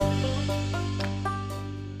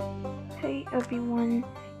everyone,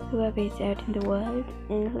 whoever is out in the world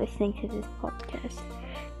and listening to this podcast.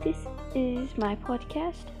 This is my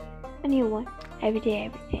podcast, a new one, Everyday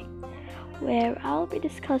Everything, where I'll be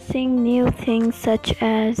discussing new things such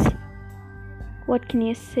as, what can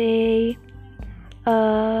you say,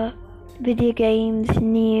 video games,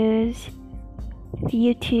 news,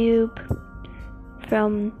 YouTube,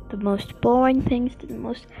 from the most boring things to the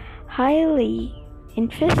most highly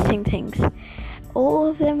interesting things. All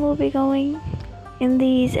of them will be going in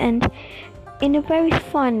these and in a very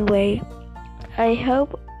fun way. I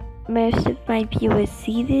hope most of my viewers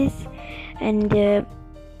see this and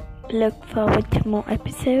look forward to more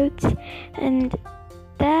episodes, and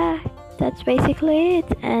that's basically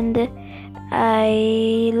it, and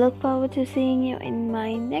I look forward to seeing you in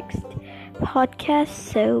my next podcast.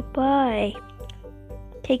 So bye,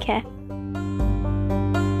 take care.